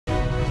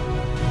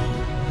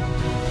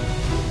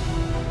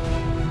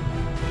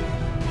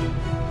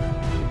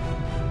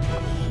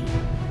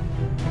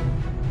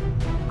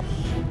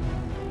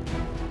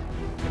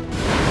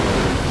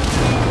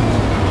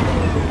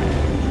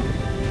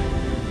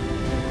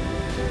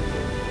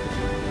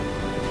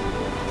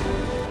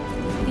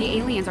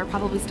aliens are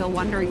probably still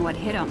wondering what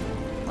hit them.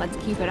 Let's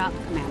keep it up,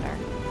 Commander.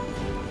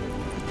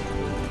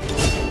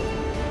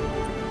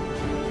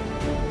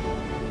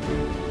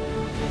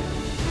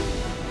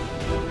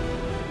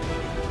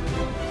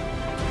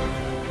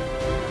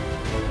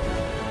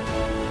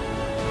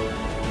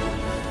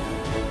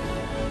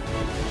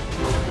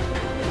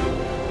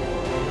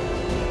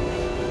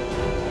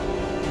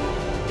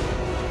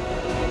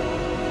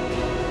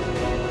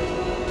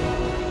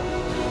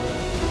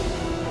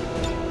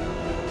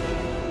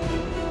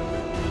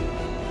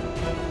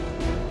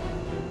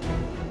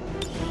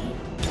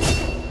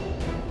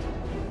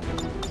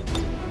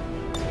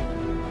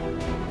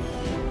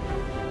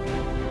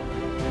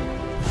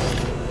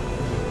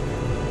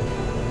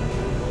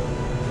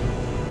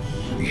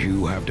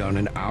 You have done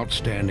an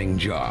outstanding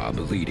job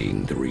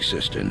leading the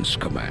Resistance,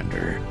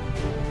 Commander.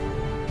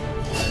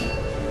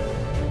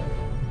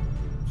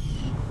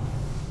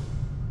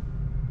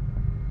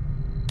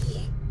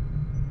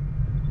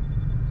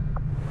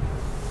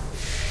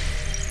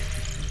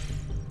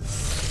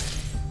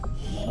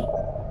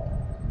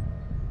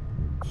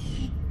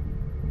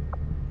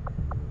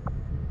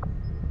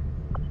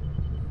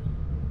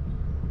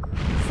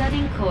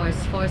 Setting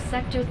course for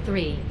Sector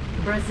 3,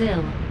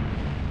 Brazil.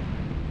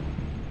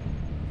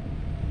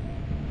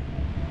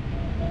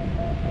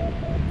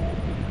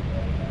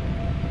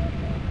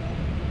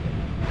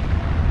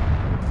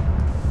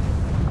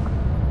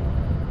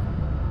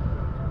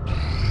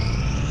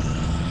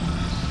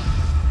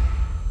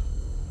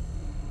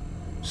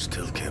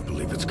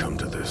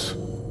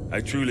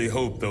 I truly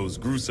hope those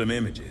gruesome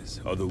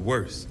images are the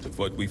worst of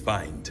what we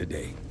find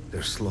today.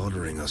 They're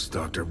slaughtering us,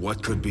 Doctor.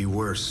 What could be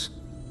worse?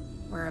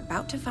 We're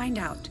about to find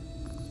out.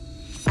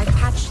 I've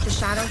patched the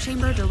shadow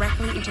chamber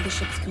directly into the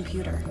ship's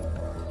computer.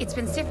 It's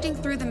been sifting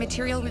through the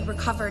material we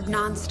recovered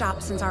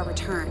non-stop since our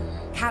return,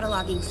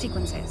 cataloging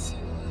sequences.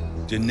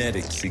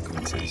 Genetic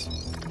sequences,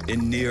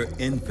 in near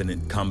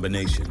infinite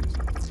combinations,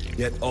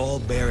 yet all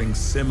bearing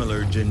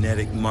similar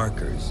genetic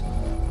markers.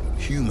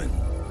 Human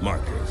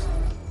markers.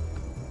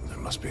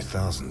 Must be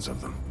thousands of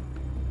them.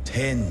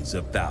 Tens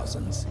of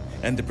thousands,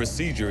 and the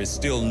procedure is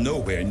still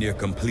nowhere near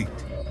complete.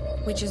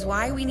 Which is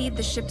why we need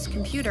the ship's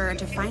computer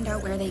to find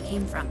out where they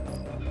came from,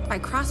 by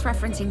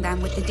cross-referencing them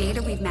with the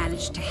data we've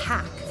managed to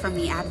hack from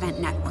the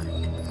Advent network.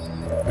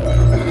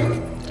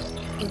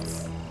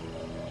 It's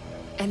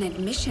an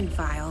admission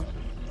file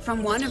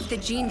from one of the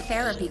gene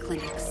therapy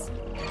clinics.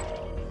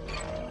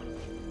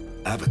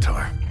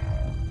 Avatar.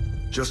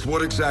 Just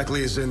what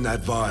exactly is in that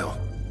vial?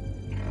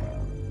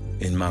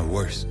 In my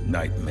worst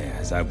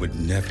nightmares, I would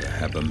never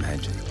have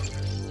imagined.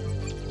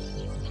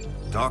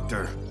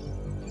 Doctor.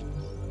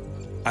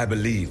 I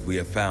believe we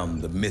have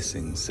found the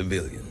missing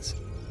civilians.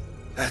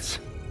 That's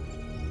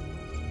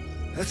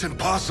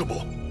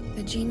impossible.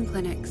 The gene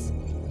clinics.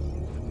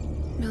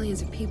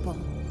 Millions of people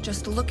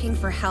just looking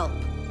for help.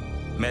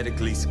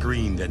 Medically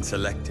screened and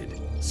selected.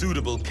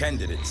 Suitable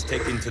candidates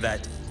taken to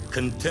that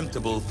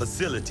contemptible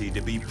facility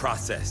to be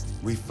processed,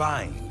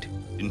 refined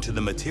into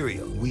the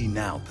material we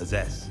now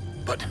possess.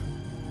 But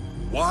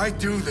why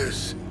do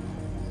this?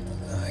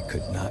 I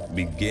could not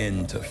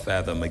begin to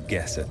fathom a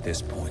guess at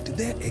this point.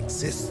 There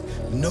exists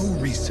no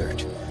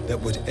research that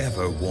would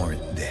ever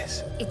warrant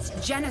this. It's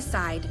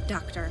genocide,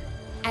 Doctor.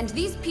 And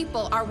these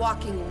people are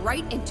walking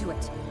right into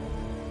it.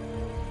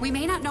 We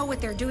may not know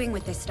what they're doing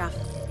with this stuff,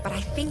 but I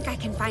think I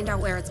can find out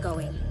where it's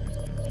going.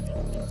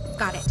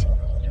 Got it.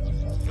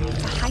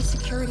 It's a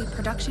high-security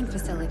production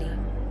facility.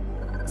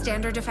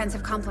 Standard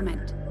defensive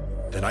complement.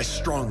 Then I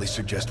strongly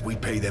suggest we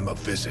pay them a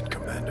visit,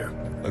 Commander.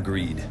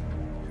 Agreed.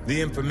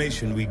 The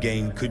information we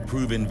gain could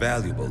prove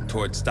invaluable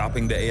towards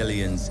stopping the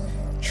aliens'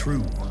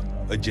 true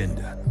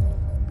agenda.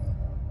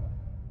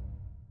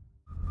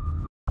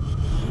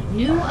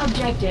 New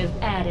objective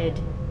added.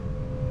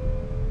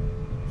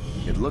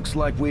 It looks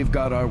like we've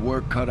got our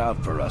work cut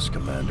out for us,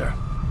 Commander.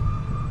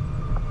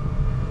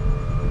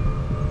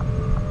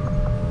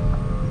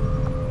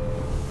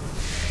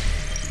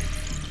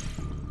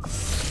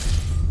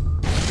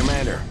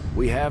 Commander,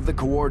 we have the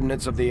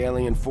coordinates of the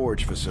alien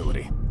forge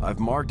facility. I've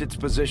marked its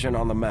position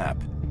on the map.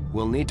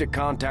 We'll need to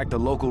contact the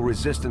local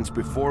resistance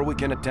before we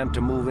can attempt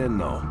to move in,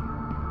 though.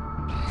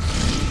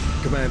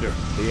 Commander,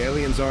 the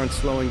aliens aren't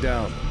slowing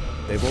down.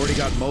 They've already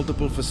got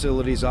multiple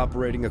facilities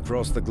operating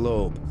across the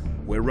globe.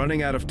 We're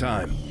running out of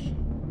time.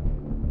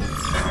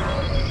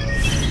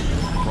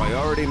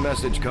 Priority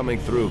message coming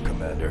through,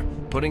 Commander.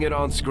 Putting it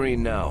on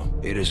screen now.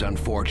 It is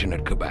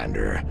unfortunate,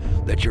 Commander,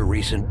 that your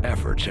recent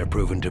efforts have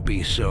proven to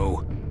be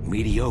so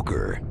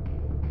mediocre.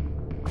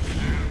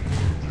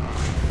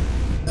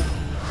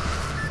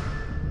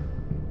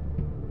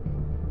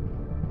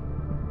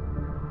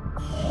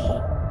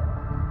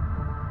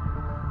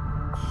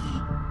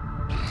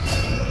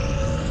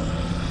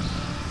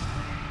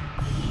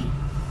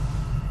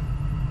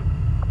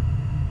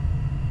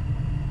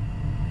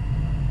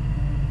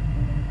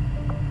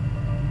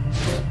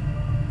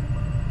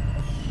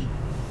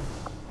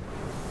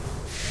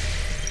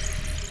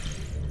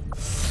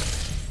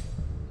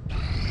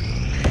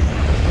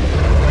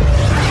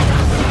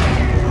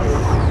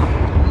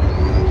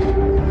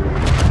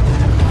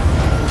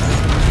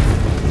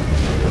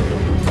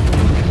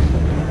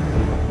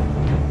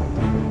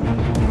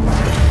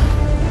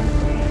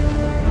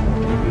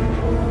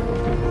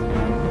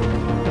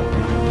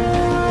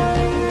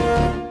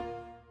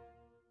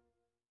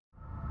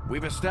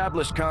 We've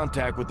established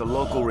contact with the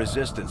local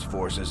resistance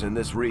forces in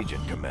this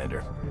region,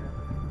 Commander.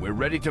 We're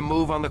ready to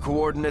move on the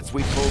coordinates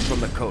we pulled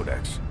from the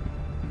Codex.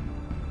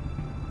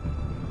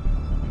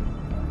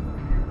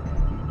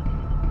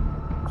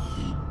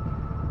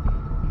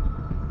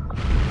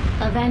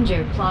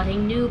 Avenger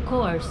plotting new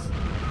course.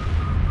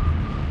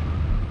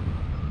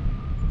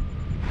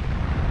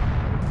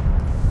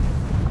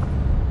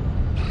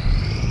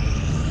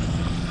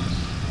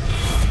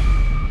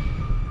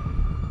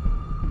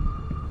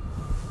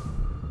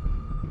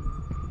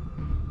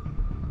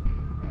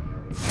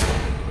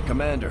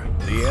 Commander,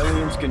 the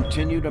aliens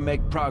continue to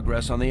make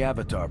progress on the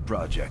Avatar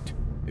project.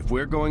 If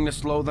we're going to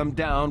slow them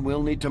down,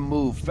 we'll need to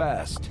move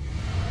fast.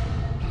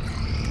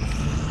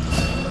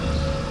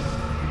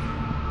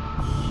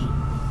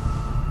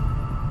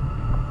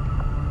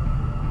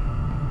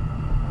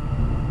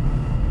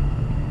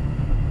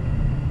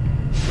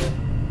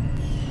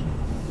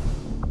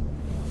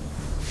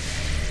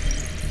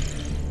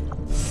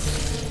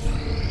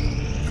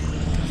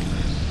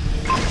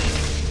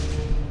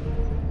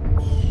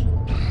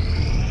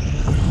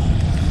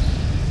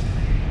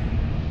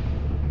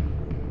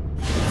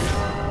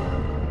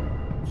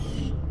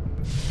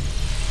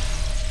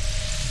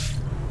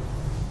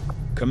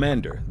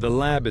 Commander, the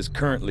lab is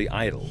currently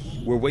idle.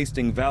 We're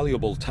wasting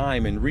valuable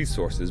time and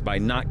resources by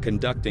not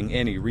conducting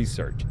any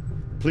research.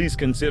 Please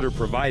consider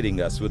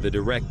providing us with a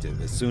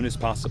directive as soon as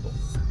possible.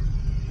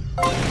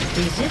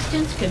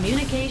 Resistance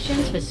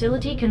Communications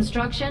Facility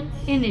construction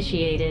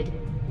initiated.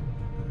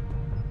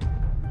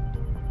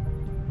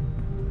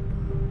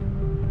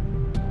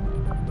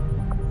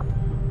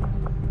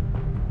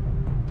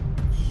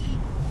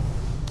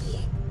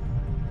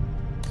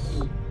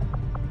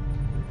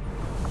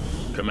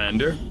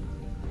 Commander?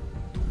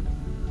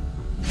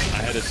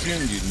 I had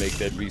assumed you'd make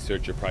that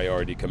research a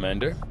priority,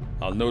 Commander.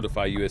 I'll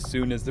notify you as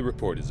soon as the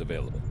report is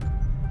available.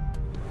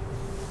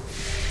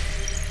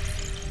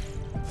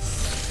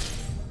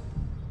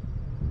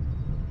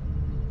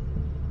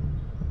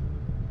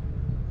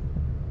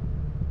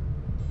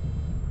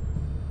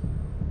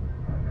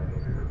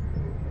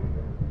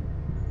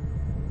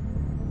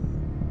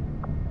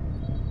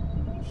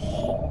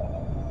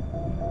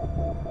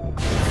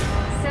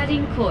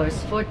 Setting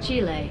course for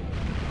Chile.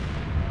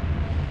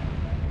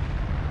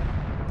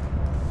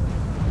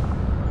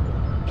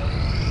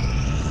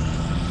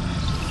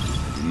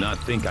 I do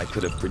not think I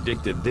could have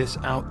predicted this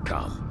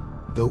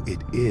outcome, though it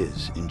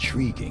is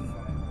intriguing.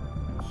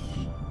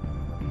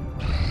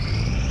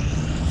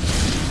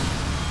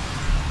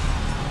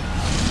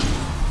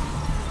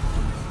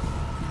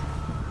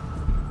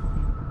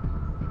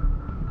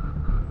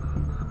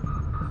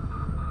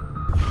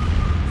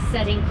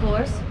 Setting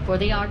course for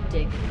the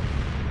Arctic.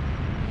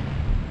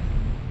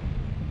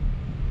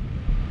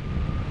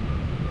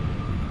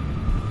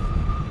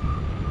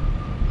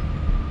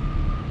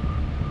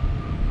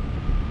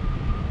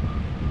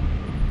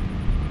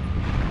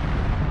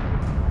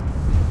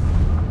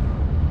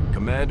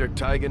 Commander,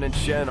 Tygan and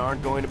Shen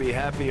aren't going to be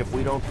happy if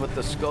we don't put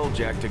the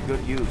Skulljack to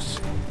good use.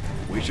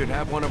 We should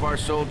have one of our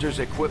soldiers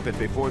equip it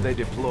before they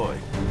deploy.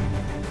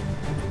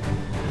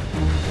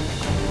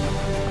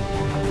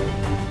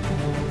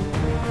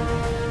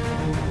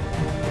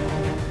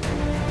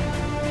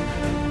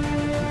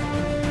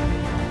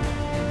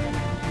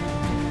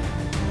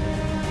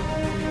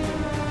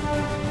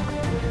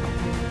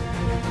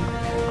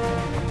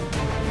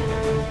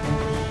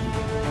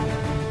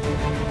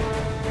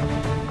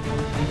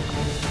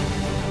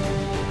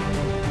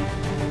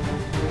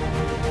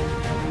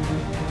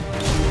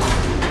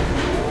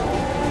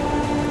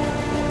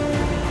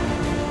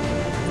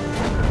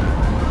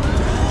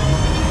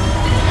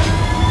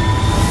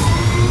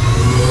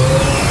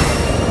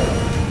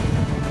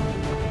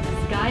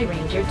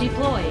 Ranger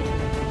deployed.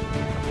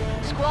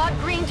 Squad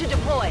green to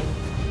deploy.